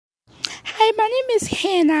my name is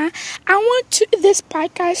Hannah. I want this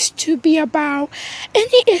podcast to be about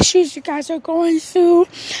any issues you guys are going through,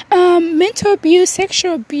 mental abuse,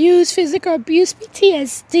 sexual abuse, physical abuse,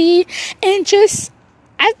 PTSD, and just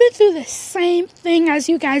I've been through the same thing as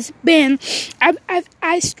you guys been.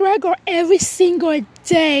 I struggle every single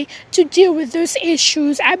day to deal with those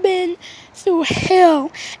issues. I've been through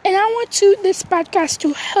hell, and I want this podcast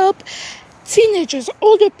to help teenagers,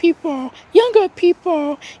 older people, younger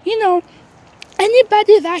people,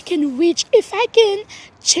 anybody that I can reach. If I can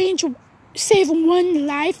save one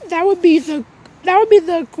life, that would be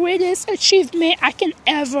the greatest achievement I can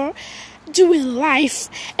ever do in life.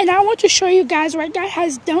 And I want to show you guys what God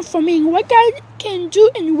has done for me and what God can do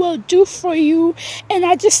and will do for you. And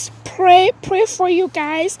I just pray for you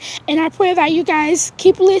guys, and I pray that you guys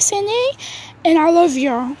keep listening, and I love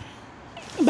y'all.